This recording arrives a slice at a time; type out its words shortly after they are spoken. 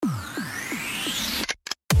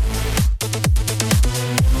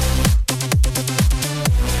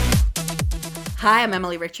Hi, I'm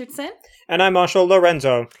Emily Richardson. And I'm Marshall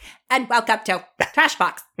Lorenzo. And welcome to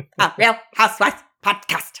Trashbox, a Real Housewives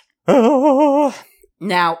podcast. Oh.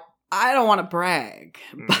 Now, I don't want to brag,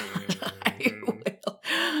 but I will.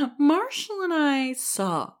 Marshall and I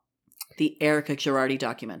saw the Erica Girardi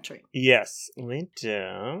documentary. Yes, we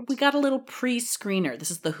do. We got a little pre-screener. This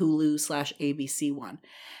is the Hulu/ABC one.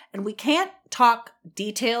 And we can't talk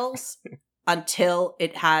details until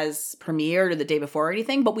it has premiered or the day before or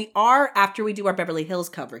anything. But we are, after we do our Beverly Hills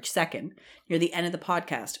coverage second, near the end of the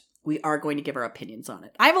podcast, we are going to give our opinions on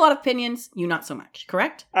it. I have a lot of opinions, you not so much,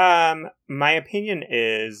 correct? My opinion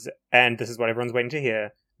is, and this is what everyone's waiting to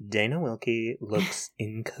hear, Dana Wilkie looks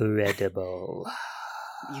incredible.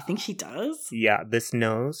 You think she does? Yeah, this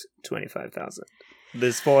nose, 25,000.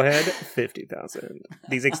 This forehead, 50,000.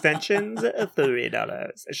 These extensions,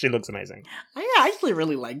 $3. She looks amazing. I actually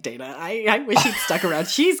really like Dana. I wish she'd stuck around.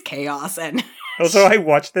 She's chaos and... Also, I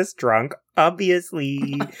watched this drunk.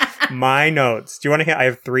 Obviously, my notes. Do you want to hear? I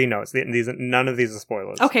have 3 notes. None of these are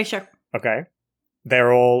spoilers. Okay, sure. Okay.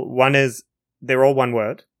 They're all one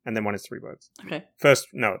word, and then one is 3 words. Okay. First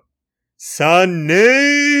note. Sunny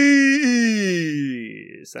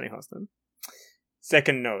Hostin.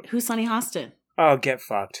 Second note. Who's Sunny Hostin? Oh, get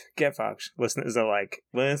fucked. Get fucked. Listeners are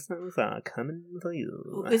coming for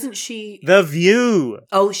you. Isn't she... The View!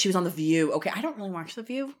 Oh, she was on The View. Okay, I don't really watch The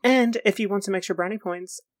View. And if you want some extra brownie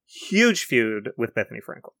points, huge feud with Bethany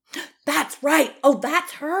Frankel. That's right. Oh,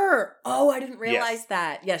 that's her. Oh, I didn't realize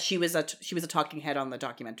that. Yes, she was a talking head on the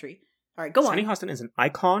documentary. All right, go Sunny on. Hostin is an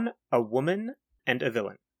icon, a woman, and a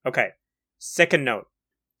villain. Okay. Second note.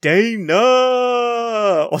 Dana!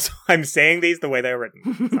 Also, I'm saying these the way they're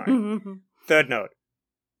written. Sorry. Third note.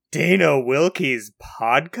 Dana Wilkie's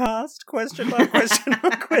podcast? Question mark, question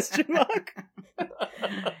mark, question mark.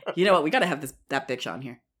 You know what? We got to have that bitch on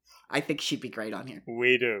here. I think she'd be great on here.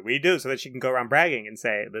 We do, so that she can go around bragging and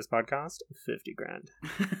say, this podcast, 50 grand.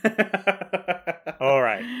 All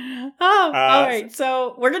right. Oh, all right.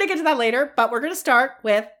 So we're going to get to that later, but we're going to start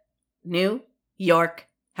with New York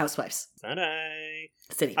Housewives.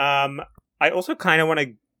 City. I also kind of want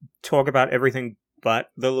to talk about everything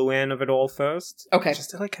but the Luann of it all first. Okay.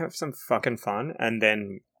 Just to, have some fucking fun, and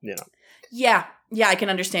then, Yeah, I can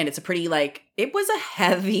understand. It's a pretty, it was a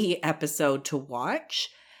heavy episode to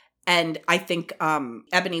watch. And I think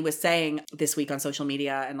Ebony was saying this week on social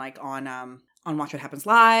media and, on Watch What Happens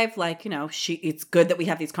Live, it's good that we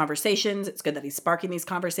have these conversations. It's good that he's sparking these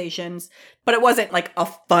conversations. But it wasn't, a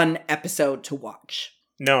fun episode to watch.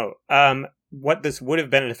 No. What this would have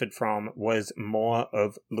benefited from was more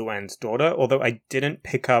of Luann's daughter, although I didn't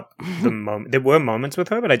pick up the moment. There were moments with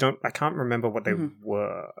her, but I can't remember what they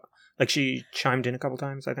were. She chimed in a couple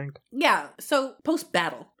times, I think. Yeah, so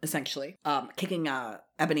post-battle, essentially, kicking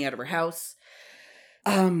Ebony out of her house.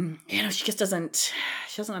 She just doesn't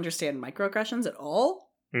understand microaggressions at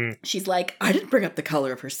all. She's like, I didn't bring up the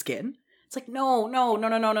color of her skin. It's like, no.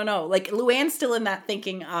 Luann's still in that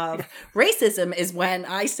thinking of racism is when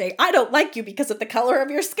I say, I don't like you because of the color of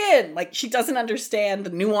your skin. She doesn't understand the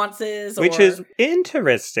nuances. Which is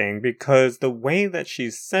interesting because the way that she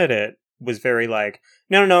said it was very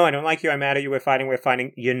no, I don't like you. I'm mad at you. We're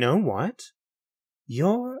fighting. You know what?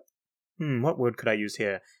 You're, what word could I use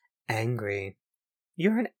here? Angry.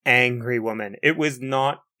 You're an angry woman. It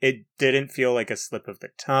didn't feel like a slip of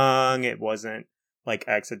the tongue. It wasn't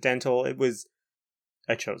accidental. It was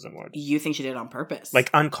a chosen word. You think she did it on purpose?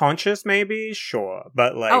 Unconscious, maybe? Sure.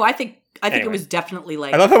 But I think anyway. it was definitely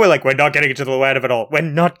I love how we're not getting into the Luann of it all. We're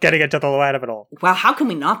not getting into the Luann of it all. Well, how can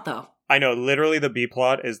we not, though? I know, literally the B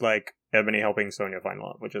plot is Ebony helping Sonia find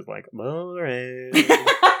love, which is boring. Yeah,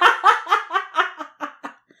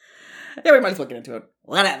 we might as well get into it.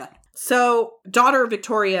 Whatever. So, daughter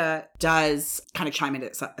Victoria does kind of chime in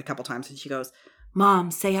a couple times, and she goes, Mom,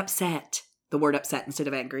 say upset. The word upset instead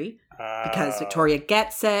of angry. Because Victoria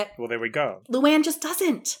gets it. Well, there we go. Luann just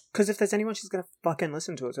doesn't. Because if there's anyone she's going to fucking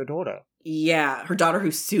listen to, it's her daughter. Yeah, her daughter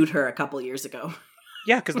who sued her a couple years ago.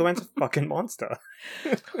 Yeah, because Luann's a fucking monster.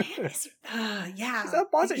 Luann is, yeah. She's a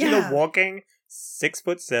monster. Yeah. She's a walking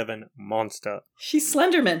 6'7" monster. She's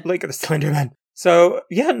Slenderman. Look at the Slenderman. So,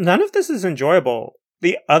 yeah, none of this is enjoyable.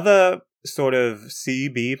 The other sort of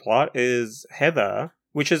CB plot is Heather,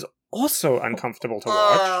 which is also uncomfortable to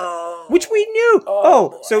watch, which we knew.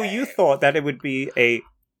 So you thought that it would be a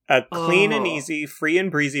clean and easy, free and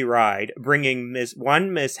breezy ride, bringing Miss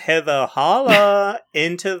Heather Holla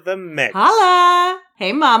into the mix. Holla!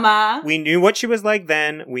 Hey, mama. We knew what she was like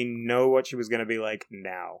then. We know what she was going to be like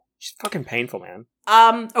now. She's fucking painful, man.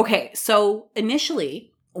 Okay, so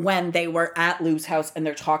initially, when they were at Lou's house and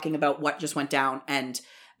they're talking about what just went down, and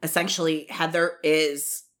essentially Heather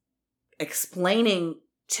is explaining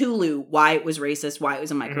to Lou why it was racist, why it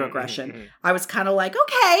was a microaggression, I was kind of like,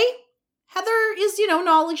 okay, Heather is,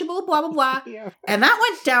 knowledgeable, blah, blah, blah. Yeah. And that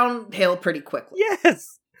went downhill pretty quickly.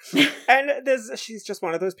 Yes. And she's just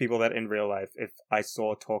one of those people that in real life, if I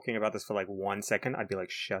saw talking about this for like 1 second, I'd be like,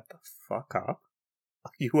 shut the fuck up.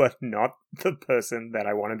 You are not the person that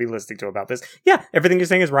I want to be listening to about this. Yeah, everything you're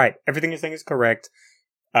saying is right. Everything you're saying is correct.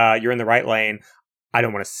 You're in the right lane. I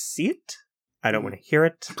don't want to see it. I don't want to hear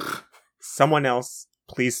it. Someone else,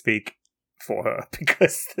 please speak for her,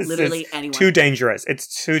 because this Literally is anyone. too dangerous.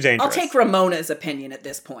 It's too dangerous. I'll take Ramona's opinion at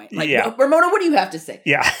this point. Like, Yeah. Ramona, what do you have to say?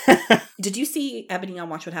 Yeah. Did you see Ebony on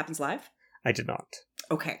Watch What Happens Live? I did not.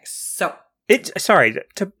 Okay, so. Sorry,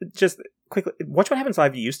 to just quickly, Watch What Happens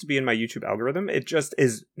Live used to be in my YouTube algorithm. It just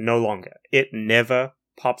is no longer. It never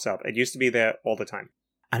pops up. It used to be there all the time.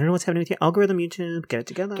 I don't know what's happening with your algorithm, YouTube. Get it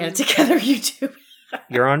together. Get it together, YouTube.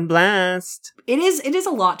 You're on blast. It is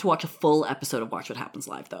a lot to watch a full episode of Watch What Happens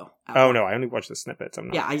Live, though. Oh, no, I only watch the snippets. I'm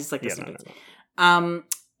not. Yeah, I just like the Yeah, snippets. no.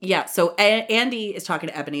 Yeah, so Andy is talking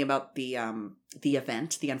to Ebony about the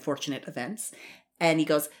event, the unfortunate events. And he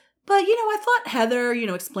goes, but, I thought Heather,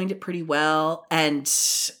 explained it pretty well. And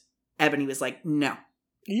Ebony was like, no.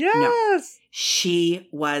 Yes. No. She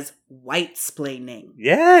was white-splaining.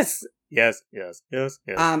 Yes. Yes.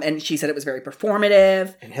 And she said it was very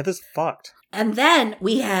performative. And Heather's fucked. And then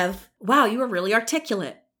we have, wow, you were really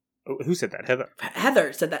articulate. Oh, who said that? Heather.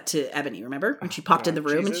 Heather said that to Ebony, remember? When she popped in the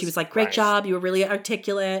room and she was like, great job, you were really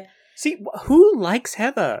articulate. See, who likes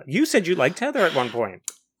Heather? You said you liked Heather at one point.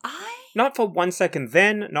 Not for 1 second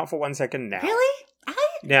then, not for 1 second now. Really?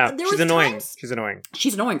 Yeah, she's annoying. She's annoying.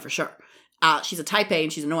 She's annoying for sure. She's a type A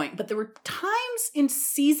and she's annoying. But there were times in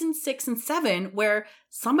season 6 and 7 where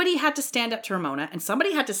somebody had to stand up to Ramona and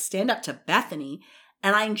somebody had to stand up to Bethany.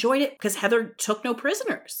 And I enjoyed it because Heather took no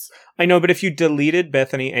prisoners. I know, but if you deleted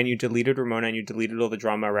Bethany and you deleted Ramona and you deleted all the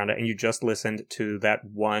drama around it and you just listened to that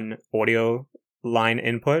one audio line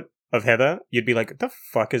input of Heather, you'd be like, what the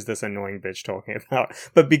fuck is this annoying bitch talking about?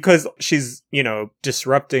 But because she's,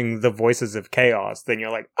 disrupting the voices of chaos, then you're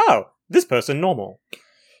like, oh, this person normal.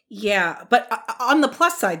 Yeah, but on the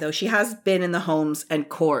plus side, though, she has been in the homes and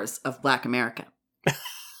cores of Black America.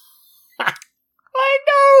 I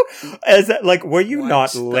know. As like, were you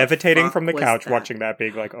not What levitating the from the fuck couch was that? watching that,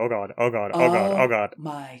 being like, oh god, oh god, oh god, oh god?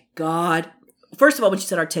 My God. First of all, when she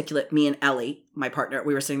said articulate, me and Ellie, my partner,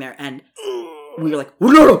 we were sitting there and we were like,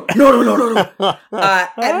 no.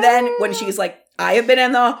 And then when she's like, I have been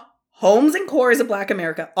in the homes and cores of Black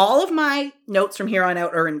America. All of my notes from here on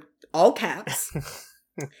out are in all caps.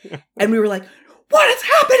 And we were like, what is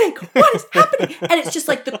happening? What is happening? And it's just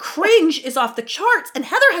like the cringe is off the charts and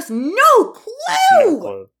Heather has no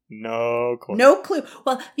clue. No clue. No clue.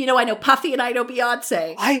 Well, I know Puffy and I know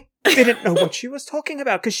Beyonce. I didn't know what she was talking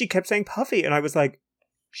about because she kept saying Puffy, and I was like,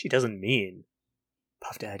 she doesn't mean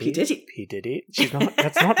Puff Daddy. P. Diddy. She's not.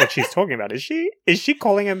 That's not what she's talking about, is she? Is she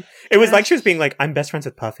calling him? It was like she was being like, I'm best friends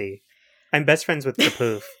with Puffy. I'm best friends with the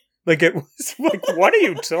Poof. Like, it was like, what are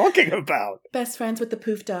you talking about? Best friends with the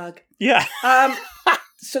Poof dog. Yeah.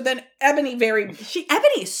 So then Ebony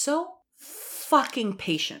Ebony is so fucking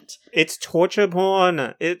patient. It's torture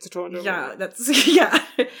porn. It's torture Yeah, porn. yeah.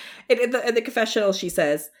 In the confessional, she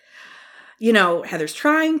says, Heather's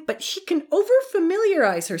trying, but she can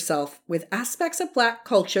over-familiarize herself with aspects of Black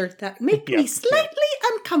culture that make me slightly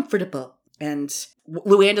uncomfortable. And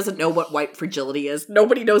Luann doesn't know what white fragility is.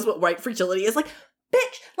 Nobody knows what white fragility is. Like,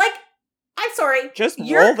 bitch, like, I'm sorry. Just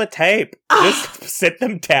roll the tape. Just sit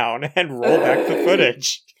them down and roll back the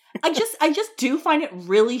footage. I just do find it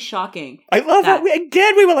really shocking. I love that.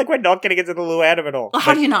 We were like, we're not getting into the Luann of it all. Well,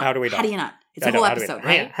 how do you not? How do we not? How do you not? It's a whole episode,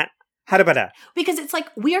 right? How about that? Because it's like,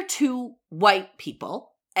 we are two white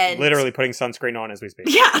people. And literally putting sunscreen on as we speak.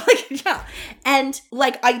 Yeah. And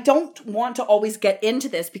like, I don't want to always get into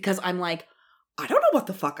this because I'm like, I don't know what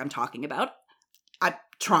the fuck I'm talking about. I'm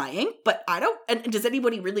trying, but I don't. And does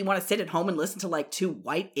anybody really want to sit at home and listen to like two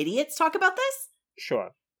white idiots talk about this?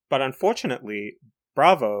 Sure. But unfortunately,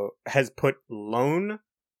 Bravo has put lone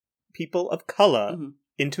people of color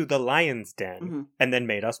into the lion's den and then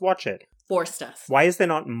made us watch it. Forced us. Why is there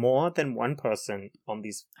not more than one person on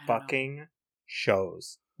these fucking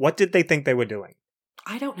shows? What did they think they were doing?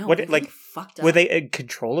 I don't know. What, like, fucked up. Were they in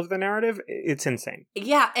control of the narrative? It's insane.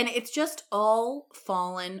 Yeah, and it's just all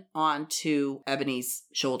fallen onto Ebony's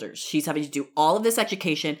shoulders. She's having to do all of this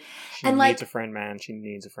education. She and needs a friend, man. She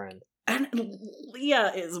needs a friend. And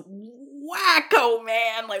Leah is wacko,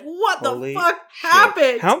 man. Like, what Holy the fuck shit.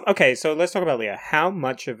 happened? Okay, so let's talk about Leah. How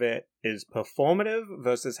much of it is performative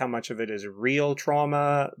versus how much of it is real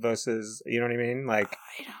trauma versus, you know what I mean? Like,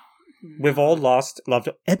 I don't We've all lost loved.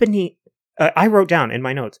 Ebony, I wrote down in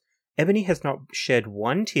my notes, Ebony has not shed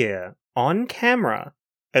one tear on camera,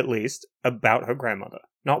 at least, about her grandmother.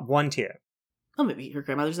 Not one tear. Oh, maybe her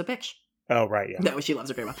grandmother's a bitch. Oh, right, yeah. No, she loves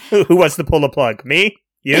her grandma. Who wants to pull the plug? Me?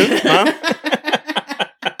 You? Mom?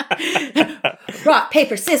 Rock,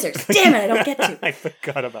 paper, scissors. Damn it, I don't get to. I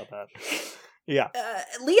forgot about that. Yeah.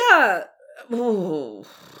 Leah, ooh,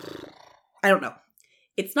 I don't know.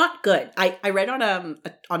 It's not good. I read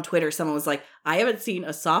on Twitter, someone was like, I haven't seen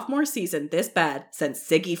a sophomore season this bad since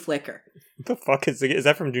Siggy Flicker. What the fuck is Siggy? Is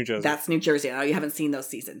that from New Jersey? That's New Jersey. I know you haven't seen those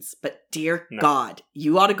seasons. But dear God,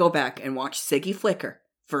 you ought to go back and watch Siggy Flicker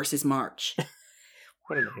versus March.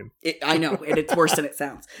 What a name. I know, and it's worse than it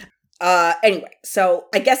sounds. Anyway, so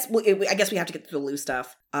I guess we have to get through the Lou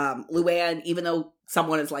stuff. Luann, even though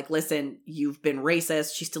someone is like, listen, you've been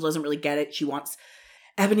racist, she still doesn't really get it. She wants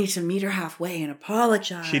Ebony to meet her halfway and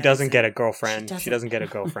apologize. She doesn't get a girlfriend. She doesn't get a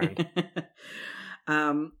girlfriend.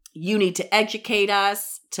 You need to educate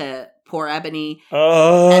us to poor Ebony.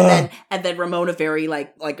 Oh. And then Ramona very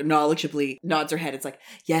like knowledgeably nods her head. It's like,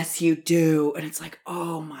 yes, you do. And it's like,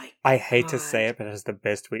 oh my I hate God. to say it, but it's the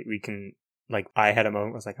best we can. Like, I had a moment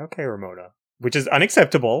where I was like, okay, Ramona. Which is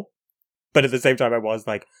unacceptable. But at the same time, I was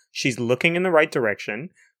like, she's looking in the right direction.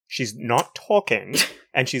 She's not talking.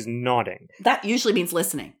 And she's nodding. That usually means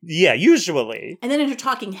listening. Yeah, usually. And then in her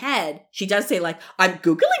talking head, she does say, like, I'm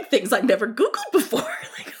Googling things I've never Googled before.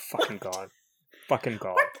 Like, fucking God. Fucking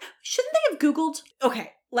God. Shouldn't they have Googled?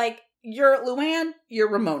 Okay, like, you're Luann,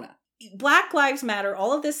 you're Ramona. Black Lives Matter,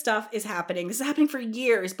 all of this stuff is happening. This is happening for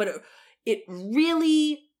years, but it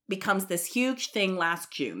really becomes this huge thing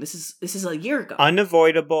last June. This is a year ago.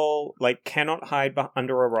 Unavoidable, like, cannot hide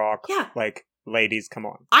under a rock. Yeah. Like, ladies, come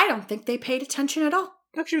on. I don't think they paid attention at all.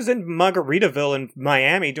 Look, she was in Margaritaville in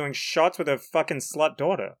Miami doing shots with her fucking slut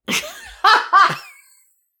daughter.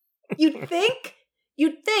 You'd think,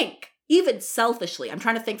 even selfishly, I'm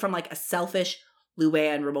trying to think from like a selfish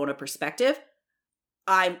Luann Ramona perspective.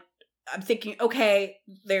 I'm thinking, okay,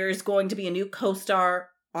 there's going to be a new co-star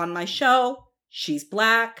on my show. She's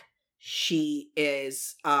black. She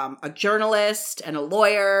is a journalist and a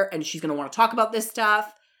lawyer, and she's going to want to talk about this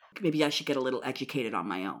stuff. Maybe I should get a little educated on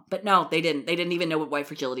my own. But no, they didn't. They didn't even know what white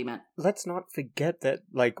fragility meant. Let's not forget that,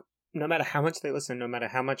 like, no matter how much they listen, no matter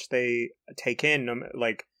how much they take in,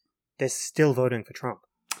 like, they're still voting for Trump.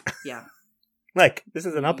 Yeah. Like, this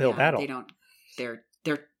is an uphill battle. They don't. They're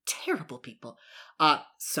terrible people.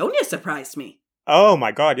 Sonia surprised me. Oh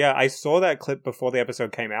my God, yeah. I saw that clip before the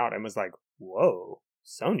episode came out and was like, whoa,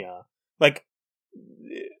 Sonia. Like,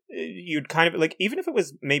 you'd kind of, like, even if it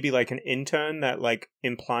was maybe like an intern that like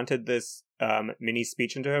implanted this mini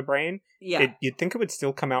speech into her brain, you'd think it would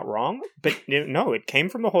still come out wrong, but no, it came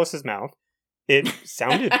from the horse's mouth. It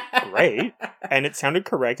sounded great, and it sounded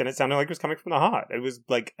correct, and it sounded like it was coming from the heart. It was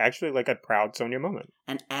like actually like a proud Sonia moment.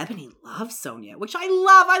 And Ebony loves Sonia, which I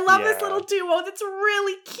love. I love this little duo. That's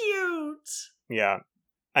really cute. Yeah,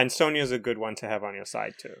 and Sonia's a good one to have on your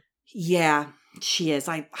side too. Yeah, she is.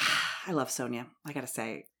 I love Sonia. I gotta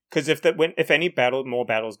say, because if more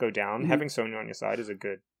battles go down, having Sonia on your side is a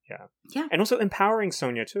good, yeah, and also empowering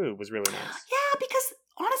Sonia too was really nice. Yeah, because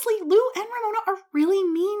honestly, Lou and Ramona are really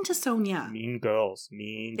mean to Sonia. Mean girls.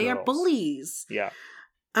 They are bullies. Yeah.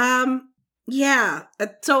 Yeah.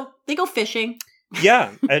 So they go fishing.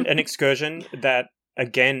 Yeah, an excursion that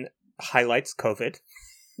again highlights COVID.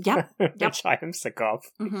 Yeah, which I am sick of.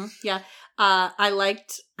 Mm-hmm. Yeah, I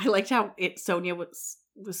liked how Sonia was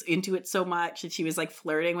into it so much, and she was like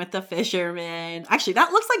flirting with the fisherman. Actually,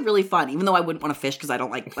 that looks like really fun, even though I wouldn't want to fish because I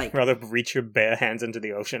don't like rather reach your bare hands into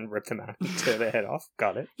the ocean, rip them out, tear their head off.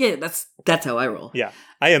 Got it. Yeah, that's how I roll. Yeah,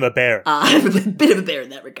 I am a bear. I'm a bit of a bear in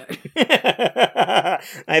that regard.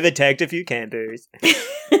 I've attacked a few campers,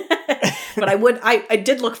 but I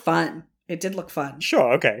did look fun. It did look fun.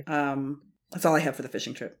 Sure. Okay. That's all I have for the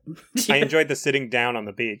fishing trip. I enjoyed the sitting down on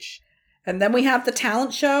the beach. And then we have the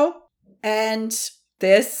talent show and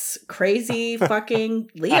this crazy fucking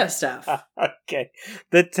Leah stuff. Okay.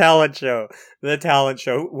 The talent show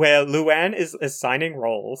where Luann is assigning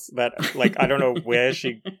roles that, like, I don't know where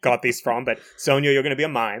she got these from, but Sonia, you're going to be a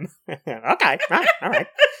mime. Okay. All right.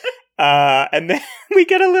 And then we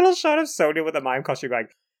get a little shot of Sonia with a mime costume going,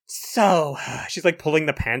 so, she's like pulling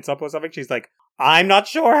the pants up or something. She's like, I'm not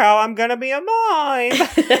sure how I'm gonna be a mime.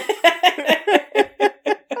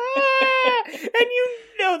 And you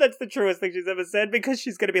know that's the truest thing she's ever said, because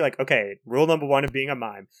she's gonna be like, okay, rule number 1 of being a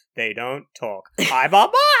mime, they don't talk. I'm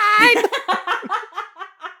a mime!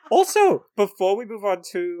 Also, before we move on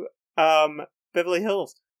to Beverly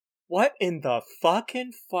Hills, what in the fuck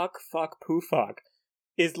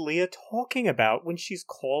is Leah talking about when she's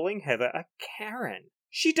calling Heather a Karen?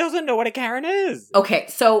 She doesn't know what a Karen is. Okay,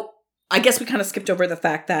 so I guess we kind of skipped over the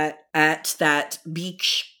fact that at that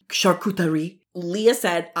beach charcuterie, Leah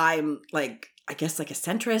said, I'm like, I guess like a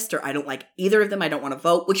centrist, or I don't like either of them. I don't want to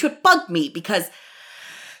vote, which would bug me because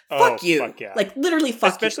fuck you. Fuck yeah. Like literally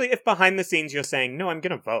fuck Especially you. if behind the scenes you're saying, no, I'm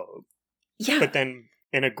going to vote. Yeah. But then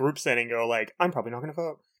in a group setting, you're like, I'm probably not going to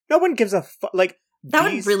vote. No one gives a fuck. Like,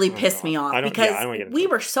 that would really piss me off because we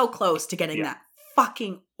were so close to getting that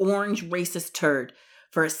fucking orange racist turd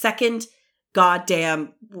for a second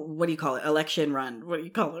goddamn, what do you call it? Election run. What do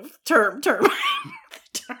you call it? Term.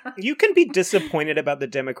 You can be disappointed about the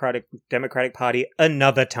Democratic Party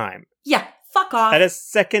another time. Yeah, fuck off. At a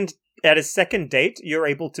second date, you're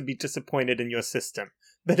able to be disappointed in your system.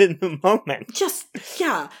 But in the moment, just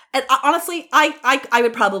yeah. And honestly, I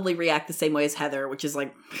would probably react the same way as Heather, which is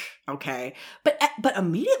like, okay. But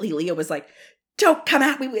immediately Leah was like, "Don't come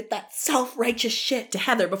at me with that self-righteous shit," to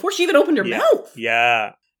Heather before she even opened her mouth.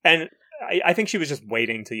 Yeah, and I think she was just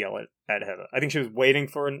waiting to yell at Heather. I think she was waiting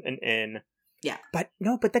for an in. Yeah. But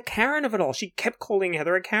the Karen of it all, she kept calling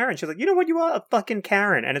Heather a Karen. She was like, you know what, you are a fucking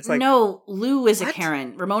Karen. And it's like, no, Lou is a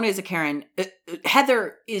Karen. Ramona is a Karen.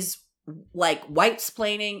 Heather is like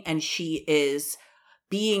white-splaining, and she is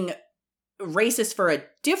being racist for a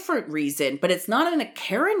different reason, but it's not in a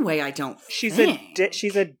Karen way, I don't think. She's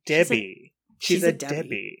a Debbie. She's a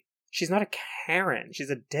Debbie. She's not a Karen. She's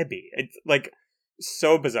a Debbie. It's like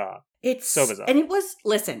so bizarre. It's so bizarre. And it was,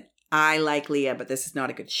 listen, I like Leah, but this is not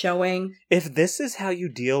a good showing. If this is how you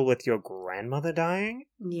deal with your grandmother dying,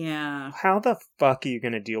 yeah, how the fuck are you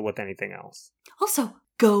going to deal with anything else? Also,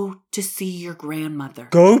 go to see your grandmother.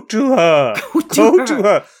 Go to her. Go to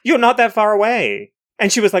her. You're not that far away.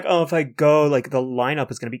 And she was like, oh, if I go, like, the lineup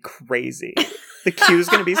is going to be crazy. The queue is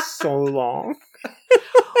going to be so long.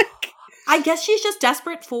 I guess she's just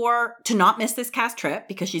desperate to not miss this cast trip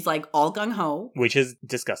because she's like all gung-ho. Which is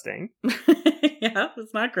disgusting. Yeah,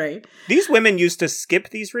 it's not great. These women used to skip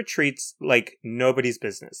these retreats like nobody's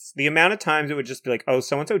business. The amount of times it would just be like, oh,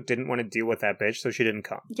 so-and-so didn't want to deal with that bitch, so she didn't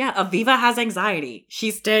come. Yeah, Aviva has anxiety.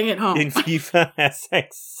 She's staying at home. Aviva has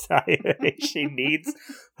anxiety. She needs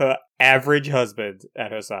her average husband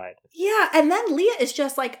at her side. Yeah, and then Leah is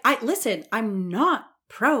just like, I'm not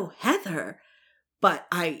pro-Heather, but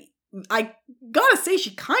I gotta say,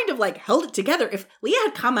 she kind of like held it together. If Leah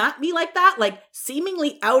had come at me like that, like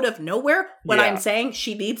seemingly out of nowhere when I'm saying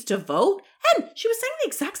she needs to vote, and she was saying the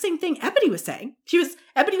exact same thing Ebony was saying.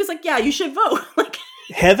 Ebony was like, yeah, you should vote. Like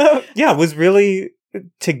Heather, was really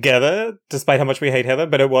together, despite how much we hate Heather,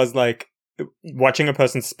 but it was like watching a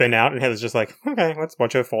person spin out, and Heather's just like, okay, let's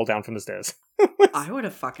watch her fall down from the stairs. I would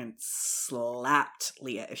have fucking slapped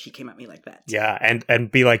Leah if she came at me like that. Yeah,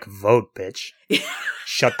 and be like, vote, bitch.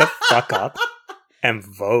 Shut the fuck up and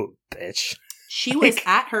vote, bitch. She was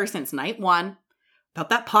at her since night one about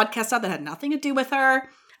that podcast stuff that had nothing to do with her.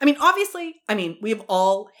 I mean, obviously, we've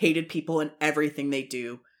all hated people and everything they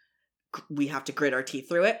do. We have to grit our teeth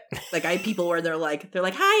through it. Like, I have people where they're like,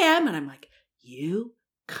 hi, Em. And I'm like, you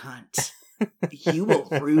cunt. You will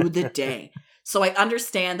rue the day. So I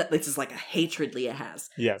understand that this is like a hatred Leah has.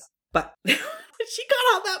 Yes. But she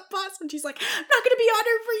got on that bus and she's like, I'm not going to be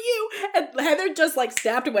honored for you. And Heather just like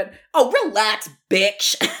snapped and went, oh, relax,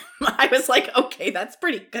 bitch. I was like, okay, that's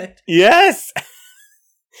pretty good. Yes.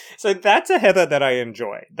 So that's a Heather that I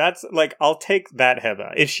enjoy. That's like, I'll take that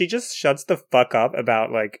Heather. If she just shuts the fuck up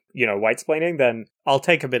about like, white-splaining, then I'll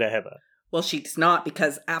take a bit of Heather. Well, she's not,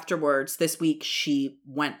 because afterwards, this week, she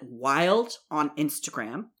went wild on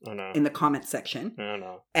Instagram in the comment section. Oh,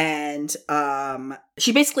 no. And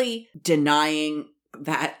she basically denying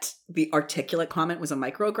that the articulate comment was a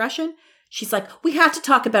microaggression. She's like, we have to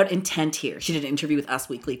talk about intent here. She did an interview with Us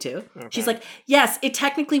Weekly, too. Okay. She's like, yes, it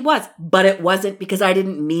technically was, but it wasn't because I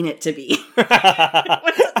didn't mean it to be. like,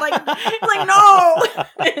 no!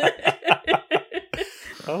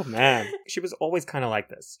 Oh, man. She was always kind of like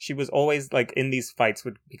this. She was always, like, in these fights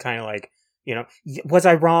would be kind of like, was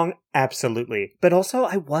I wrong? Absolutely. But also,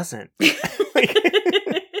 I wasn't.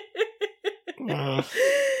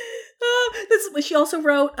 She also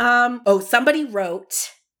wrote, somebody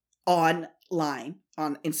wrote online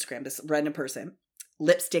on Instagram, this random person,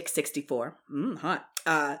 Lipstick64, hot.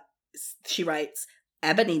 She writes,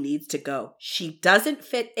 Ebony needs to go. She doesn't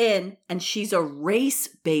fit in, and she's a race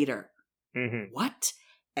baiter. Mm-hmm. What?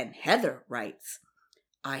 And Heather writes,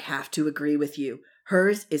 I have to agree with you.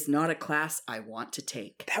 Hers is not a class I want to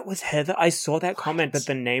take. That was Heather? I saw that comment, but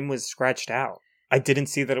the name was scratched out. I didn't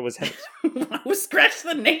see that it was Heather. Who scratched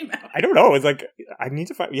the name out? I don't know. It was like, I need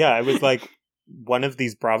to find... Yeah, it was like one of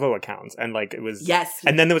these Bravo accounts, and like it was Yes.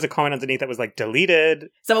 and then there was a comment underneath that was like deleted.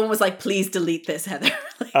 Someone was like, please delete this, Heather.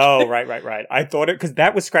 Like, Oh, right. I thought it, because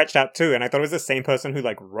that was scratched out too, and I thought it was the same person who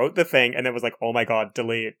like wrote the thing and then was like, oh my god,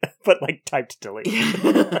 delete, but like typed delete.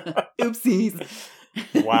 Oopsies.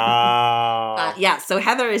 Wow. Yeah, so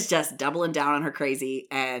Heather is just doubling down on her crazy,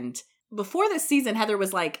 and before this season, Heather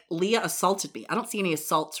was like, Leah assaulted me. I don't see any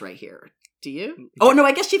assaults right here. Do you? Oh, no,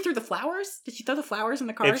 I guess she threw the flowers. Did she throw the flowers in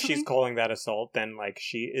the car or If something? she's calling that assault, then like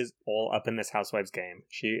she is all up in this housewives game.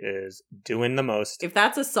 She is doing the most. If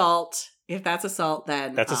that's assault,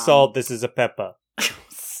 then... That's assault. This is a Peppa.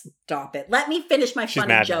 Stop it. Let me finish my She's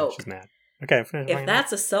funny mad. joke. She's mad. Okay. Finish. If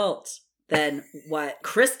that's assault, then what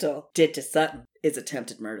Crystal did to Sutton is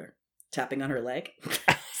attempted murder. Tapping on her leg.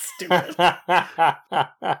 Stupid.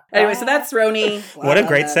 Anyway, so that's Roni. What a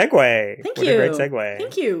great segue. Thank What you. a great segue.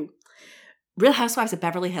 Thank you. Real Housewives of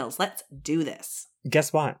Beverly Hills. Let's do this.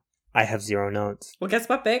 Guess what? I have 0 notes. Well, guess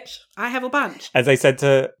what, bitch? I have a bunch. As I said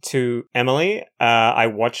to Emily, I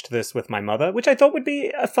watched this with my mother, which I thought would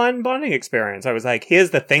be a fun bonding experience. I was like,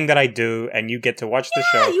 here's the thing that I do, and you get to watch the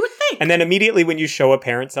show. Yeah, you would think. And then immediately when you show a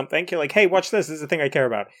parent something, you're like, hey, watch this. This is the thing I care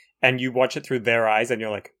about. And you watch it through their eyes, and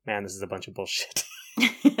you're like, man, this is a bunch of bullshit.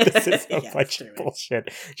 This is a bunch of bullshit.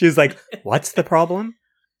 She was like, what's the problem?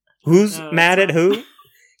 Who's mad at who?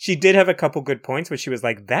 She did have a couple good points where she was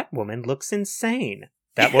like, that woman looks insane.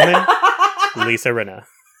 That woman, Lisa Rinna.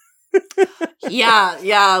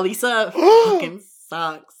 Yeah, Lisa fucking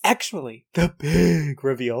sucks. Actually, the big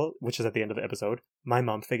reveal, which is at the end of the episode, my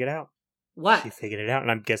mom figured out. What? She figured it out, and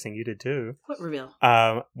I'm guessing you did too. What reveal?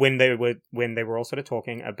 When they were all sort of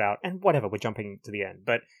talking about, and whatever, we're jumping to the end,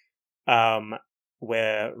 but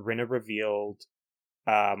where Rinna revealed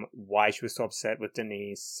why she was so upset with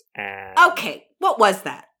Denise, and Okay, what was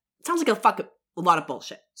that? Sounds like a lot of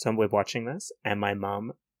bullshit. so we're watching this, and my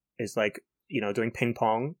mom is like, doing ping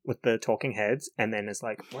pong with the talking heads, and then is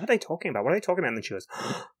like, what are they talking about? What are they talking about? And then she goes,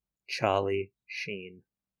 Charlie Sheen.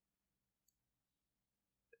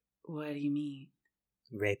 What do you mean?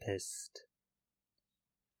 Rapist.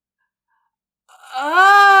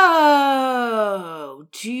 Oh,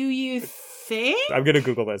 do you think? I'm gonna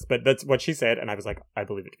Google this, but that's what she said, and I was like, I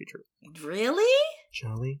believe it to be true. Really?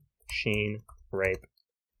 Charlie Sheen rape,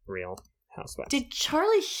 Real Housewives. Did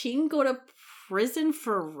Charlie Sheen go to prison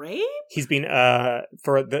for rape? He's been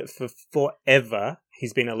for forever.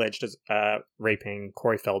 He's been alleged as raping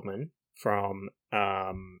Corey Feldman from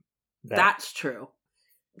That's true.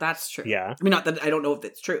 That's true. Yeah. I mean, not that I don't know if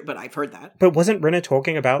it's true, but I've heard that. But wasn't Rinna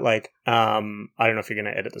talking about like I don't know if you're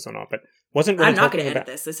going to edit this or not, but wasn't Rinna I'm not going to edit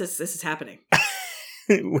this. This is happening.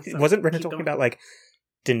 Wasn't Rinna talking going. about like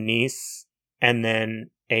Denise and then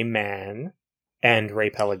a man and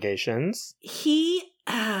rape allegations?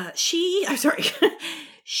 I'm sorry.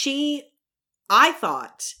 She, I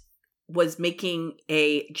thought, was making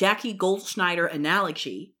a Jackie Goldschneider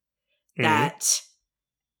analogy that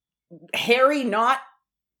Harry not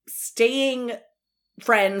staying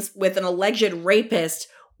friends with an alleged rapist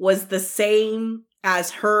was the same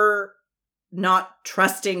as her not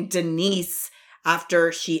trusting Denise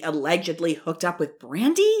after she allegedly hooked up with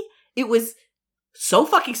Brandy. It was so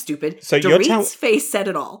fucking stupid. So Dorit's face said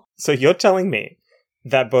it all. So you're telling me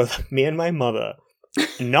that both me and my mother,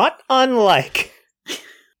 not unlike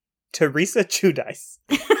Teresa Giudice,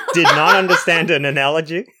 did not understand an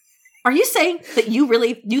analogy? Are you saying that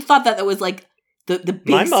you thought that was like the big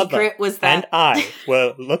my mother secret was that and I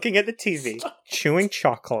were looking at the TV, chewing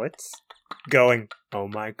chocolates, going, "Oh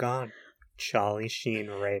my god, Charlie Sheen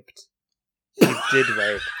raped. He did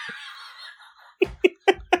rape."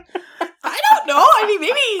 I don't know. I mean,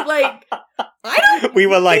 maybe like I don't. We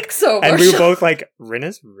were like, think so, and we were Marshall. both like,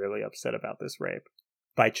 Rinna's really upset about this rape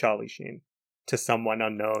by Charlie Sheen to someone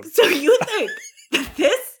unknown. So you think that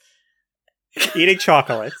this? Eating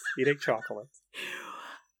chocolates.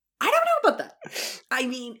 I don't know about that. I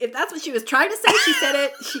mean, if that's what she was trying to say, she said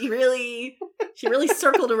it. She really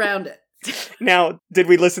circled around it. Now, did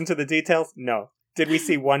we listen to the details? No. Did we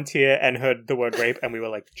see one tear and heard the word rape and we were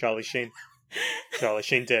like, Charlie Sheen? Charlie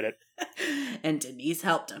Sheen did it. And Denise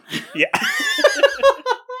helped him. Yeah.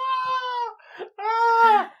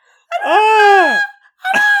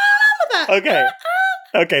 Okay.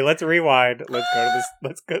 Okay, let's rewind. Let's go to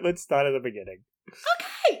this. Let's start at the beginning.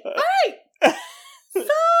 Okay. All right.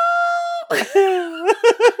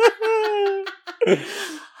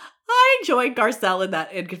 I enjoyed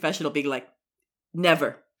Garcelle in confessional being like,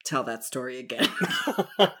 never tell that story again.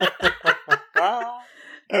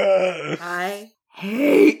 I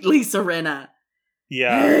hate Lisa Rinna.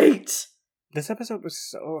 Yeah. Hate. This episode was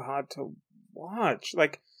so hard to watch.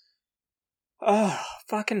 Like, Oh,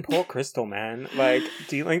 fucking poor Crystal, man. Like,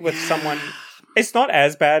 dealing with someone... It's not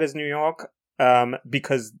as bad as New York,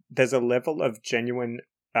 because there's a level of genuine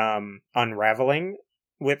unraveling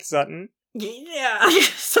with Sutton. Yeah.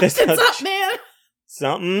 Something's up, man.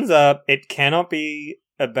 Something's up. It cannot be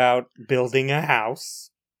about building a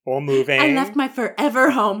house or moving. I left my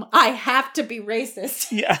forever home. I have to be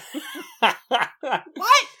racist. Yeah.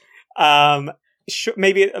 What?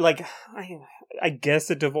 Maybe, like, I guess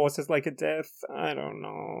a divorce is like a death. I don't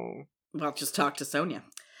know. Well, just talk to Sonia.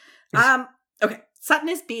 Okay. Sutton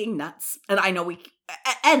is being nuts. And I know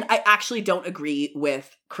and I actually don't agree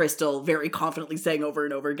with Crystal very confidently saying over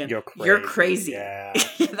and over again, You're crazy. Yeah.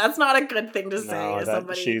 That's not a good thing to say to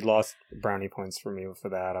somebody. She lost brownie points for me for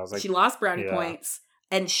that. I was like, she lost brownie points.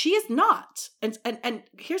 And she is not. And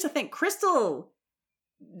here's the thing. Crystal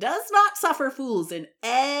does not suffer fools in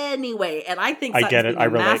any way. And I think Sutton's being a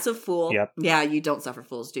massive fool. Yep. Yeah, you don't suffer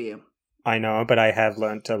fools, do you? I know, but I have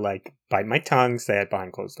learned to, like, bite my tongue, say it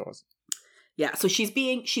behind closed doors. Yeah, so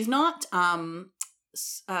she's not,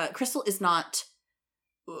 Crystal is not,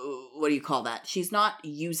 what do you call that? She's not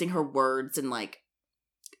using her words and, like,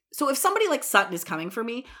 so if somebody like Sutton is coming for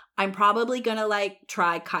me, I'm probably gonna, like,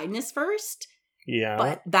 try kindness first. Yeah.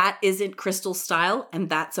 But that isn't Crystal's style, and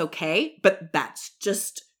that's okay. But that's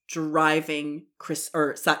just driving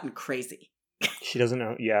Sutton crazy. She doesn't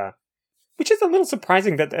know, yeah. Which is a little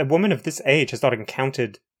surprising that a woman of this age has not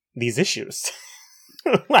encountered these issues.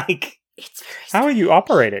 Like, it's very strange. How are you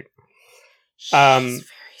operating? She's very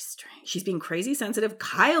strange. She's being crazy sensitive.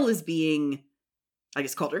 Kyle is being... I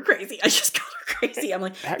just called her crazy. I'm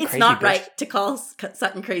like, it's not right to call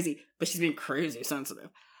Sutton crazy, but she's being crazy sensitive.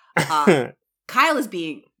 Kyle is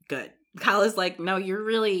being good. Kyle is like, no,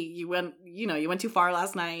 you went too far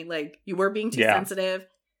last night. Like, you were being too sensitive.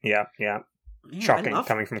 Yeah. Man, shocking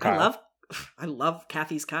coming from Kyle. I love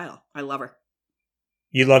Kathy's Kyle. I love her.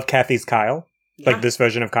 You love Kathy's Kyle? Yeah. Like this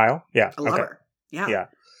version of Kyle? Yeah. I love her. Yeah.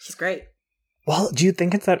 She's great. Well, do you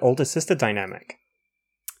think it's that older sister dynamic?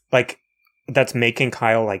 Like, that's making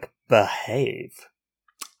Kyle, like, behave?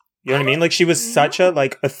 You know what I mean? Like, she was such a,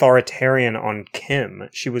 like, authoritarian on Kim.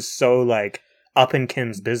 She was so, like, up in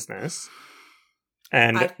Kim's business.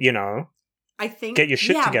 And, I think... Get your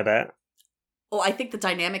shit together. Well, I think the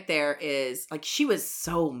dynamic there is, like, she was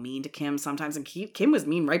so mean to Kim sometimes, and Kim was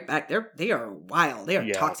mean right back. They are wild. They are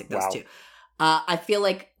toxic, those two. I feel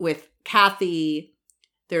like with Kathy,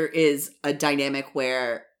 there is a dynamic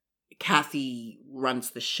where Kathy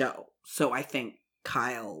runs the show. So I think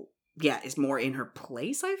Kyle, is more in her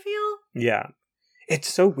place, I feel. Yeah.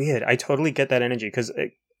 It's so weird. I totally get that energy, because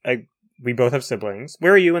we both have siblings.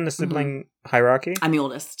 Where are you in the sibling hierarchy? I'm the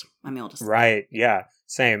oldest. Right, yeah.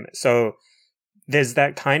 Same. So there's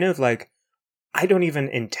that kind of, like, I don't even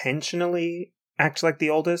intentionally act like the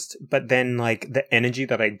oldest, but then, like, the energy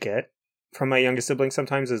that I get from my younger siblings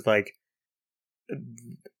sometimes is, like,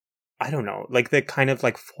 I don't know, like, they're kind of,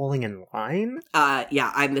 like, falling in line.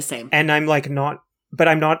 Yeah, I'm the same. And I'm, like, I'm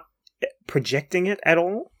not projecting it at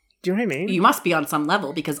all. Do you know what I mean? You must be on some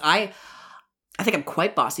level, because I think I'm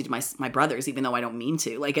quite bossy to my brothers, even though I don't mean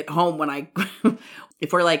to. Like, at home, when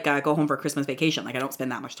if we're, like, go home for a Christmas vacation, like, I don't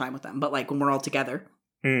spend that much time with them. But, like, when we're all together,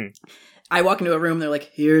 I walk into a room, they're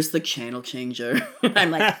like, here's the channel changer.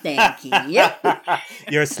 I'm like, thank you.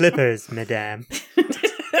 Your slippers, madame.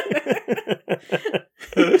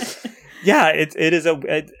 Yeah, it is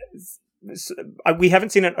we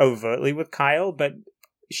haven't seen it overtly with Kyle, but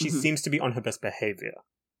she seems to be on her best behavior.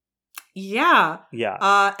 Yeah.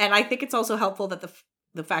 Yeah. And I think it's also helpful that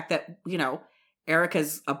the fact that,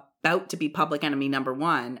 Erica's about to be public enemy number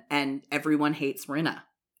 1, and everyone hates Rinna.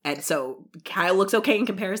 And so Kyle looks okay in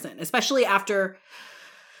comparison, especially after,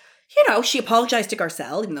 she apologized to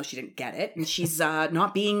Garcelle, even though she didn't get it. And she's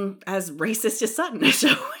not being as racist as Sutton. So,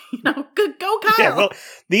 good, go Kyle. Yeah, well,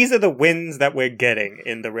 these are the wins that we're getting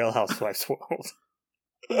in the Real Housewives world.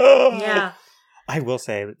 Yeah. I will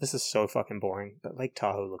say, this is so fucking boring, but Lake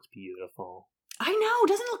Tahoe looks beautiful. I know.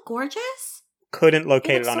 Doesn't it look gorgeous? Couldn't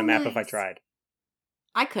locate it on a map if I tried.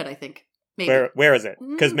 I could, I think. Maybe. Where is it?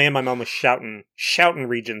 Because me and my mom was shouting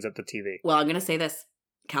regions at the TV. Well, I'm going to say this.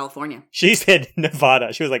 California. She said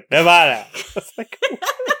Nevada. She was like, Nevada. I was like,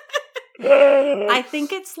 I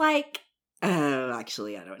think it's like,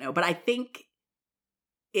 actually, I don't know. But I think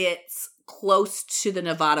it's close to the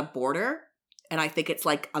Nevada border. And I think it's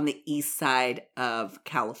like on the east side of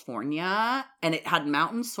California. And it had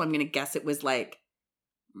mountains. So I'm going to guess it was like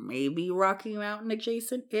maybe Rocky Mountain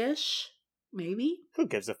adjacent-ish. Maybe. Who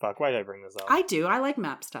gives a fuck? Why did I bring this up? I do. I like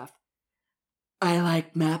map stuff.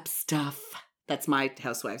 That's my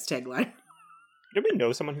Housewives tagline. Do we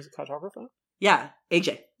know someone who's a cartographer? Yeah,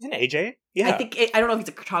 AJ. Isn't it AJ? Yeah. I don't know if he's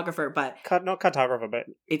a cartographer, but Not cartographer, but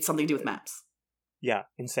it's something to do with maps. Yeah,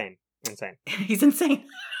 insane. He's insane.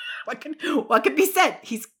 What can be said?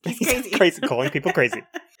 He's crazy. Crazy, calling people crazy.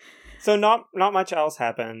 So not much else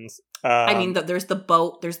happens. I mean, there's the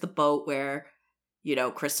boat. There's the boat where,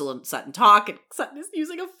 Crystal and Sutton talk, and Sutton is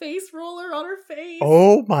using a face roller on her face.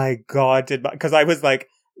 Oh my god! Because I was like,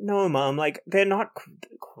 no, Mom, like they're not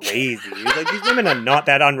crazy. Like these women are not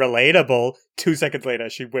that unrelatable. 2 seconds later,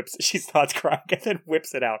 she starts crying and then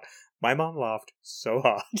whips it out. My mom laughed so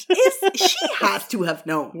hard. She has to have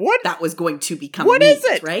known what that was going to become. What meat, is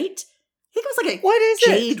it? Right? I think it was like a what is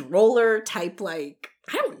jade it? roller type. Like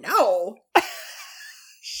I don't know.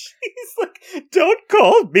 She's like, don't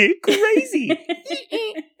call me crazy.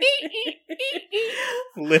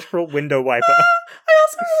 Literal window wiper. I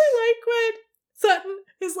also really like when Sutton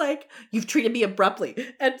is like, you've treated me abruptly.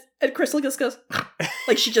 And Crystal just goes,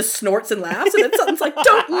 like she just snorts and laughs. And then Sutton's like,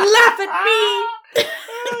 don't laugh at me.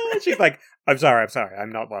 She's like, I'm sorry.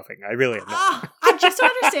 I'm not laughing. I really am not. I just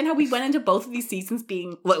don't understand how we went into both of these seasons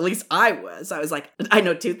being, well, at least I was like, I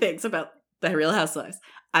know 2 things about the Real Housewives.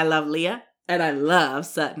 I love Leah and I love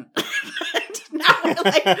Sutton. Now we're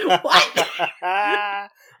like, what?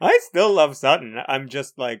 I still love Sutton. I'm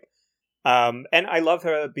just like, and I love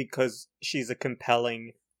her because she's a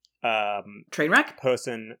compelling train wreck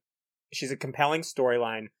person. She's a compelling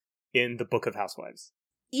storyline in the Book of Housewives.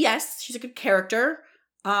 Yes, she's a good character.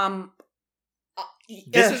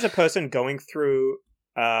 This is a person going through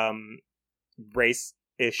race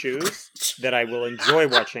issues that I will enjoy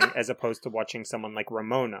watching as opposed to watching someone like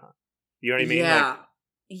Ramona. You know what I mean? Yeah. Like,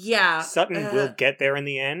 yeah. Sutton will get there in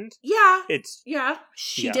the end. Yeah. It's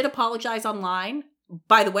She did apologize online.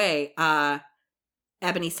 By the way,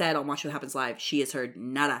 Ebony said on Watch What Happens Live, she has heard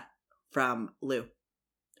nada from Lou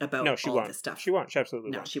about all this stuff. She won't. She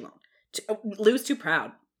absolutely won't. No, she won't. Lou's too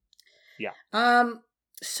proud. Yeah.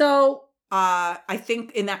 So I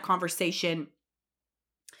think in that conversation,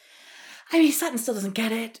 I mean, Sutton still doesn't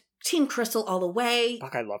get it. Team Crystal all the way.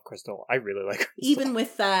 Fuck, I love Crystal. I really like Crystal. Even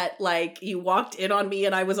with that, like, you walked in on me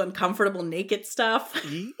and I was uncomfortable naked stuff.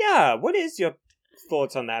 Yeah, what is your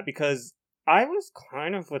thoughts on that? Because I was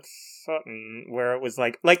kind of with Sutton, where it was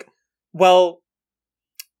like, well,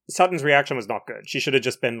 Sutton's reaction was not good. She should have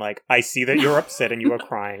just been like, I see that you're upset and you are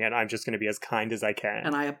crying, and I'm just going to be as kind as I can.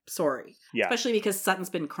 And I am sorry. Yeah. Especially because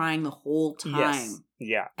Sutton's been crying the whole time. Yes.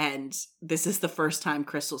 Yeah. And this is the first time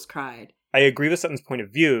Crystal's cried. I agree with Sutton's point of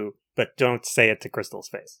view, but don't say it to Crystal's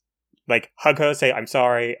face. Like, hug her, say, I'm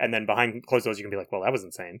sorry, and then behind closed doors you can be like, well, that was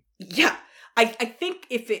insane. Yeah. I think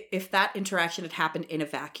if that interaction had happened in a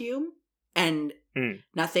vacuum and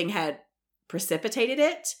nothing had precipitated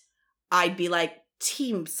it, I'd be like,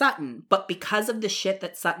 Team Sutton. But because of the shit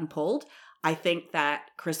that Sutton pulled, I think that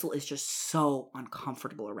Crystal is just so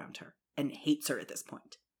uncomfortable around her and hates her at this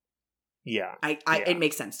point. Yeah. It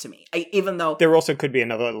makes sense to me. Even though there also could be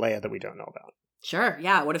another layer that we don't know about. Sure,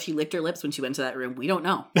 yeah. What if she licked her lips when she went to that room? We don't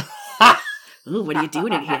know. Ooh, what are you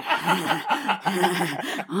doing in here?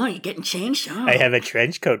 Oh, you getting changed? Oh. I have a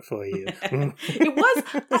trench coat for you. It was,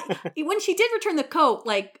 when she did return the coat,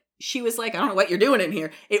 like, she was like, I don't know what you're doing in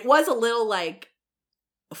here. It was a little like,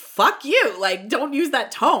 fuck you. Like, don't use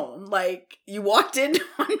that tone. Like, you walked in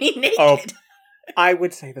on me naked. Oh, I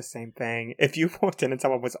would say the same thing. If you walked in and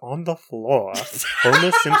someone was on the floor,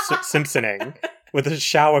 Homer Simpsoning, with a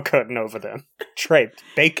shower curtain over them, draped,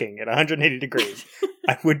 baking at 180 degrees,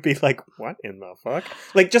 I would be like, what in the fuck?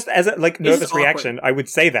 Like, just as a nervous reaction, I would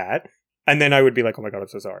say that, and then I would be like, oh my god, I'm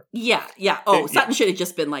so sorry. Yeah. Oh, Sutton should have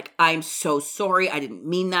just been like, I'm so sorry, I didn't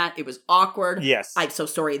mean that, it was awkward. Yes. I'm so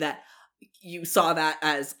sorry that you saw that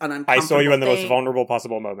as an uncomfortable I saw you in the thing. most vulnerable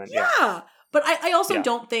possible moment. Yeah. But I also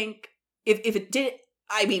don't think, if it did,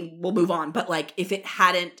 I mean, we'll move on, but like, if it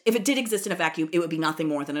did exist in a vacuum, it would be nothing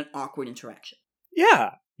more than an awkward interaction.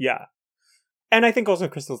 Yeah. And I think also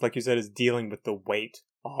Crystal's, like you said, is dealing with the weight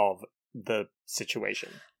of the situation.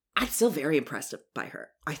 I'm still very impressed by her.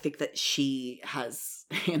 I think that she has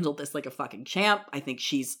handled this like a fucking champ. I think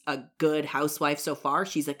she's a good housewife so far.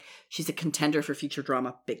 She's a contender for future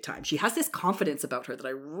drama big time. She has this confidence about her that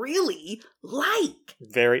I really like.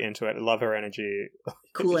 Very into it. Love her energy.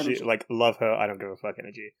 Cool energy. Love her, I don't give a fuck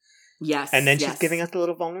energy. Yes. And then she's giving us a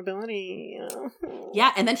little vulnerability.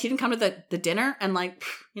 Yeah, and then she didn't come to the dinner, and like,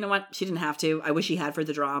 you know what? She didn't have to. I wish she had for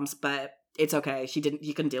the drams, but it's okay. She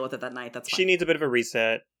couldn't deal with it that night. That's fine. She needs a bit of a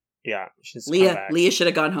reset. Yeah. Leah should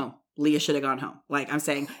have gone home. Like, I'm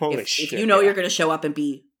saying, if you know you're going to show up and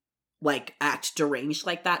be, like, act deranged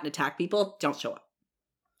like that and attack people, don't show up.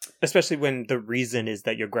 Especially when the reason is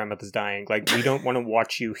that your grandmother's dying. Like, we don't want to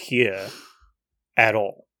watch you here at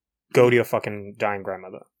all. Go to your fucking dying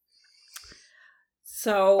grandmother.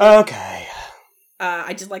 So... Okay.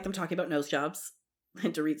 I just like them talking about nose jobs.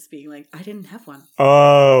 And Dorit's being like, I didn't have one.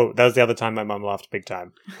 Oh, that was the other time my mum laughed big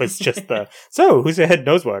time. Was just the, so, who's your head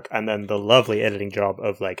nose work? And then the lovely editing job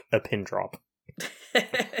of, like, a pin drop.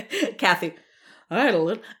 Kathy, I had a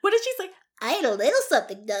little... What did she say? I had a little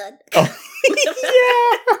something done. Oh.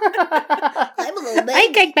 Yeah! I'm a little baby.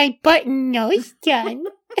 I got my button nose done.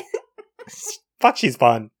 Fuck, she's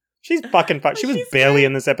fun. She's fucking fun. She was She's barely great.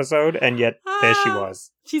 in this episode, and yet there she was.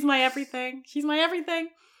 She's my everything. She's my everything.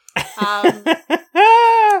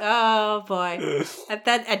 Oh boy. And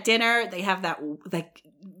then at dinner, they have that, like,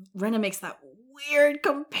 Rinna makes that weird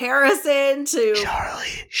comparison to Charlie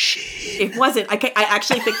Sheen. It wasn't. I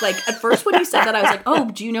actually think, like, at first when you said that, I was like, oh,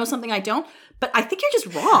 do you know something I don't? But I think you're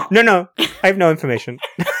just wrong. No. I have no information.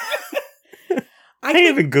 I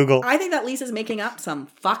didn't even Google. I think that Lisa's making up some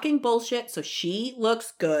fucking bullshit so she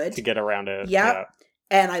looks good. To get around it. Yep. Yeah.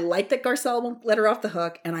 And I like that Garcelle won't let her off the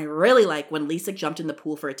hook. And I really like when Lisa jumped in the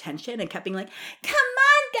pool for attention and kept being like, come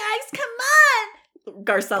on, guys, come on.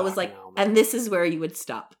 Garcelle was like, no, and this is where you would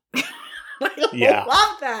stop. I Yeah.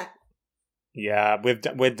 love that. Yeah,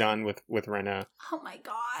 we're done with Rinna. Oh my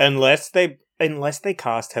God. Unless they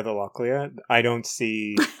cast Heather Locklear, I don't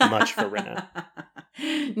see much for Rinna.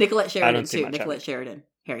 Nicolette Sheridan, see too. much of Nicolette it. Sheridan.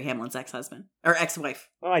 Harry Hamlin's ex-husband. Or ex-wife.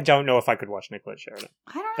 Well, I don't know if I could watch Nicolette Sheridan.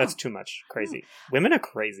 I don't know. That's too much. Crazy. Women are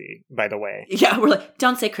crazy, by the way. Yeah, we're like,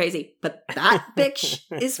 don't say crazy, but that bitch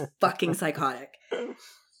is fucking psychotic.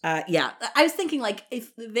 Yeah, I was thinking, like,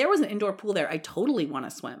 if there was an indoor pool there, I totally want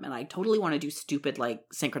to swim, and I totally want to do stupid, like,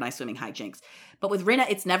 synchronized swimming hijinks. But with Rinna,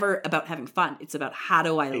 it's never about having fun. It's about how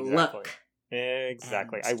do I look.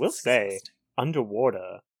 Exactly. And I will it's say, exhausting.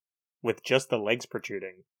 underwater, with just the legs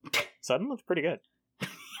protruding, Sutton looks pretty good.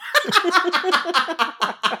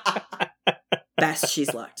 Best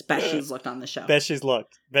she's looked. Best she's looked on the show. Best she's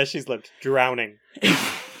looked. Drowning.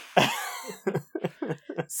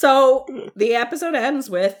 So the episode ends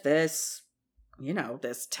with this,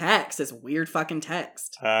 this text, this weird fucking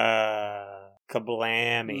text.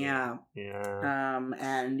 Kablammy. Yeah. Yeah.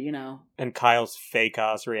 And And Kyle's fake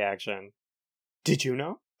ass reaction. Did you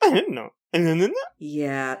know? I didn't know.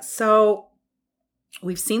 yeah. So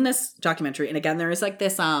we've seen this documentary, and again, there is like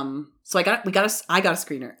this. So I got a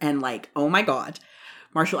screener, and like, oh my God,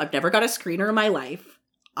 Marshall, I've never got a screener in my life.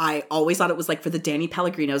 I always thought it was like for the Danny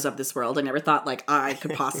Pellegrinos of this world. I never thought like I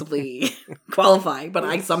could possibly qualify, but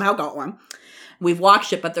I somehow got one. We've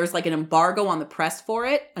watched it, but there's like an embargo on the press for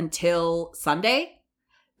it until Sunday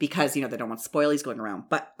because, they don't want spoilies going around.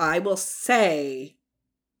 But I will say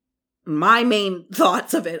my main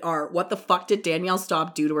thoughts of it are, what the fuck did Danielle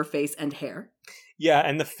Staub do to her face and hair? Yeah,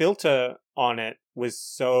 and the filter on it was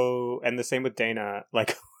so, and the same with Dana,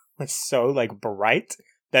 like, was so, like, bright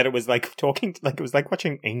that it was like talking, like, it was like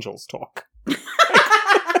watching angels talk. Who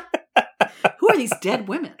are these dead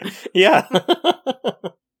women? Yeah.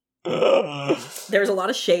 There's a lot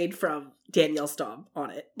of shade from Danielle Staub on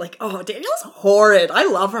it. Like, oh, Danielle's horrid. I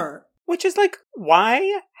love her. Which is like,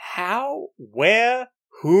 why, how, where,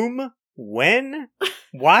 whom, when?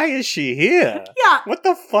 Why is she here? Yeah. What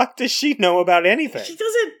the fuck does she know about anything? She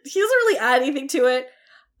doesn't really add anything to it.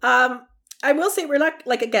 I will say we're not,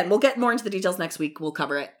 like, again, we'll get more into the details next week. We'll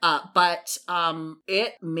cover it. But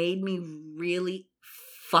it made me really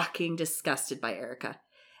fucking disgusted by Erica.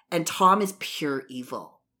 And Tom is pure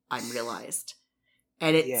evil, I realized.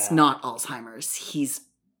 And it's not Alzheimer's. He's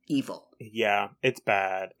evil. Yeah, it's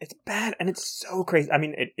bad. It's bad, and it's so crazy. I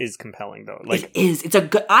mean, it is compelling, though. Like, it is. It's a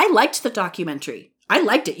good... I liked the documentary. I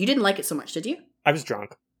liked it. You didn't like it so much, did you? I was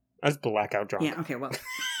drunk. I was blackout drunk. Yeah, okay, well...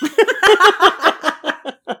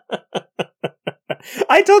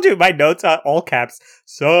 I told you, my notes are all caps.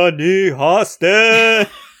 Sunny Hostin!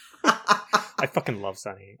 I fucking love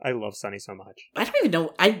Sunny. I love Sunny so much. I don't even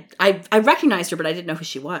know. I recognized her, but I didn't know who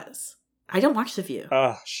she was. I don't watch The View.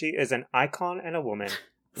 She is an icon and a woman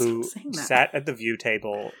who Stop saying that. sat at the View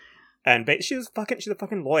table, and she's a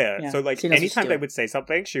fucking lawyer. Yeah, so like she knows what anytime she's they doing. would say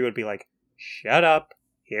something, she would be like, "Shut up!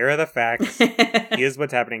 Here are the facts. Here's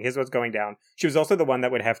what's happening. Here's what's going down." She was also the one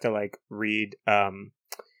that would have to like read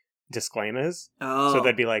disclaimers. Oh. So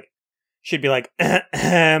they'd be like, she'd be like,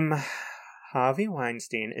 Harvey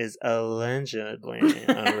Weinstein is allegedly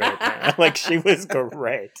a rapist. Like, she was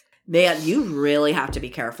great. Man, you really have to be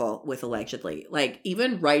careful with allegedly. Like,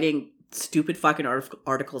 even writing stupid fucking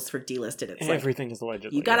articles for Delisted, it's Everything is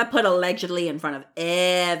allegedly. you gotta put allegedly in front of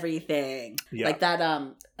everything. Yeah. Like that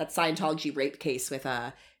Scientology rape case with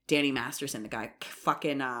Danny Masterson, the guy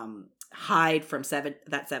fucking Hyde from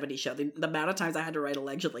that 70s show. The amount of times I had to write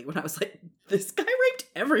allegedly when I was like, this guy raped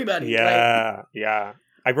everybody. Yeah, yeah.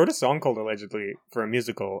 I wrote a song called Allegedly for a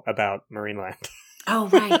musical about Marineland. Oh,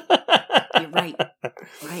 right. You're right.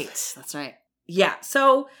 Right. That's right. Yeah.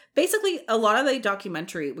 So basically, a lot of the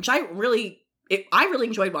documentary, which I really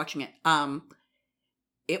enjoyed watching it.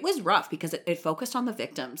 It was rough because it focused on the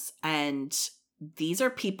victims, and these are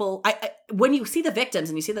people. When you see the victims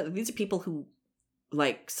and you see that these are people who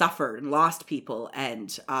like suffered and lost people,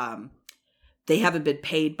 and they haven't been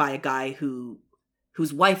paid by a guy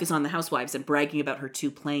whose wife is on the Housewives and bragging about her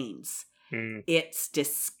 2 planes. It's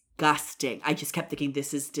disgusting. I just kept thinking,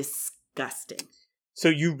 this is disgusting. So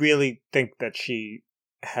you really think that she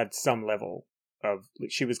had some level of,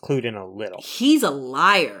 she was clued in a little? He's a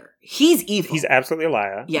liar. He's evil. He's absolutely a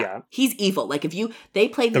liar. Yeah. He's evil. Like they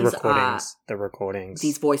played the these recordings,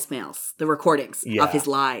 these voicemails, the recordings of his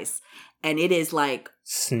lies, and it is like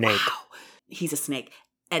snake. Wow, he's a snake.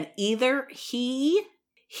 And either he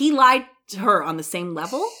lied to her on the same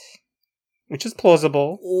level, which is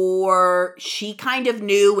plausible, or she kind of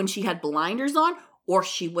knew when she had blinders on, or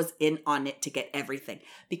she was in on it to get everything.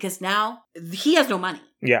 Because now he has no money.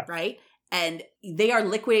 Yeah. Right? And they are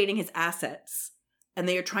liquidating his assets, and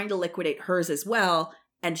they are trying to liquidate hers as well.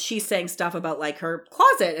 And she's saying stuff about like her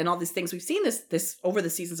closet and all these things. We've seen this over the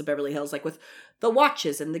seasons of Beverly Hills, like with the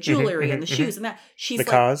watches and the jewelry and the shoes and that. She's the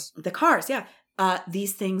cars. The cars, yeah.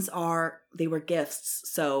 These things they were gifts.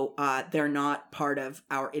 So they're not part of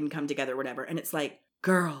our income together or whatever. And it's like,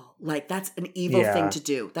 girl, like that's an evil thing to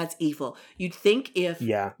do. That's evil. You'd think if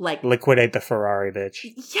like liquidate the Ferrari bitch.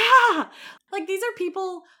 Yeah. Like these are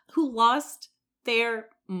people who lost their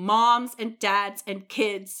moms and dads and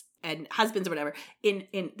kids and husbands or whatever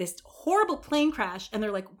in this horrible plane crash, and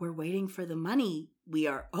they're like, we're waiting for the money we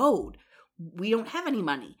are owed. We don't have any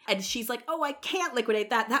money. And she's like, oh, I can't liquidate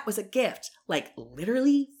that. That was a gift. Like,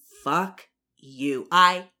 literally, fuck you.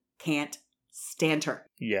 I can't stand her.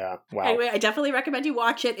 Yeah. Wow. Anyway, I definitely recommend you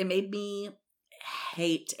watch it. It made me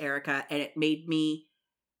hate Erica, and it made me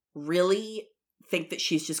really think that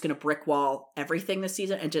she's just going to brick wall everything this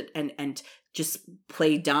season and just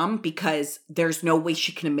play dumb, because there's no way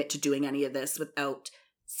she can admit to doing any of this without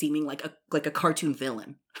seeming like a cartoon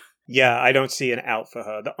villain. Yeah, I don't see an out for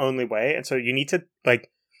her. The only way. And so you need to,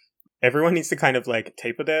 like, everyone needs to kind of, like,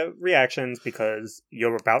 taper their reactions, because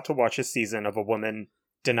you're about to watch a season of a woman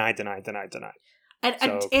deny. And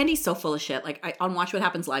Andy's so full of shit. Like, on Watch What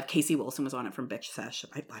Happens Live, Casey Wilson was on it from Bitch Sesh.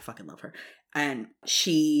 I fucking love her. And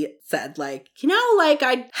she said, like, like,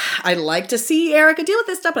 I'd like to see Erica deal with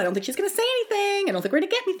this stuff, but I don't think she's going to say anything. I don't think we're going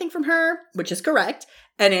to get anything from her, which is correct.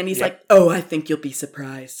 And Andy's like, oh, I think you'll be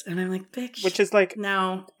surprised. And I'm like, bitch. Which is like,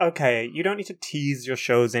 no. Okay, you don't need to tease your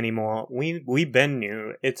shows anymore. We been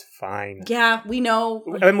new. It's fine. Yeah, we know.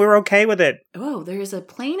 And we're okay with it. Oh, there's a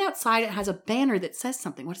plane outside. It has a banner that says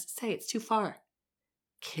something. What does it say? It's too far.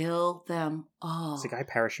 Kill them all. Is the guy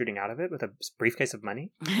parachuting out of it with a briefcase of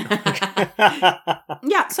money?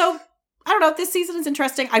 Yeah, so I don't know. This season is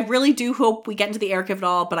interesting. I really do hope we get into the Erica of it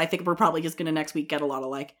all, but I think we're probably just going to next week get a lot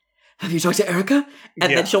of like, have you talked to Erica?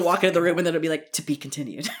 And then she'll walk into the room and then it'll be like, to be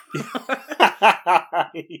continued.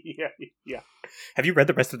 Yeah. Have you read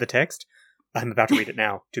the rest of the text? I'm about to read it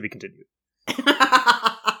now. To be continued.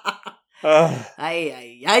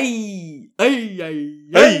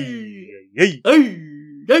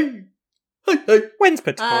 When's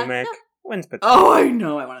Potomac? When's Potomac? Oh, I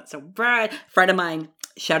know. I want it so bad. Friend of mine,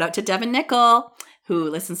 shout out to Devin Nickel, who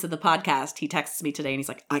listens to the podcast. He texts me today and he's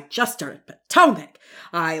like, I just started Potomac.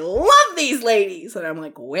 I love these ladies. And I'm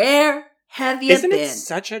like, where have you been? Isn't it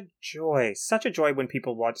such a joy? Such a joy when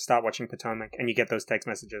people start watching Potomac and you get those text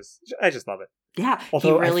messages. I just love it. Yeah.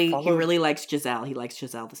 Although he really likes Giselle. He likes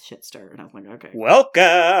Giselle the shit stir. And I was like, okay.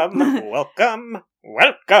 Welcome.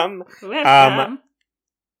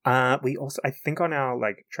 We also, I think on our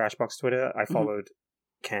like Trashbox Twitter, I followed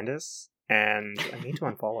Candace, and I need to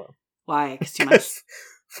unfollow. Why? Because too much.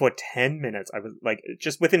 For 10 minutes, I was like,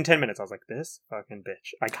 just within 10 minutes, I was like, this fucking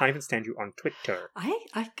bitch. I can't even stand you on Twitter.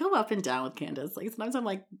 I go up and down with Candace. Like, sometimes I'm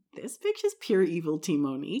like, this bitch is pure evil Team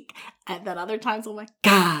Monique. And then other times I'm like,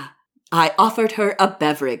 gah, I offered her a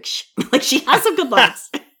beverage. Like, she has some good lines.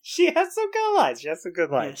 She has some good lines. Yeah, she has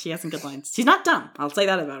some good lines. She's not dumb. I'll say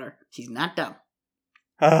that about her. She's not dumb.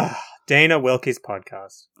 Dana Wilkie's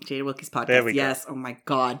podcast. Dana Wilkie's podcast. There we go. Oh my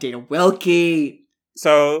God, Dana Wilkie.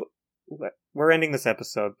 So, we're ending this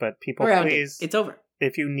episode, but people, please. It's over.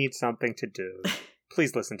 If you need something to do,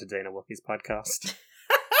 please listen to Dana Wilkie's podcast.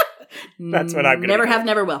 That's what I'm going to Never have,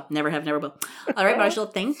 never will. Never have, never will. All right, Marshall,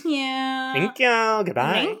 thank you. Thank you.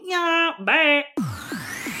 Goodbye. Thank you. Bye.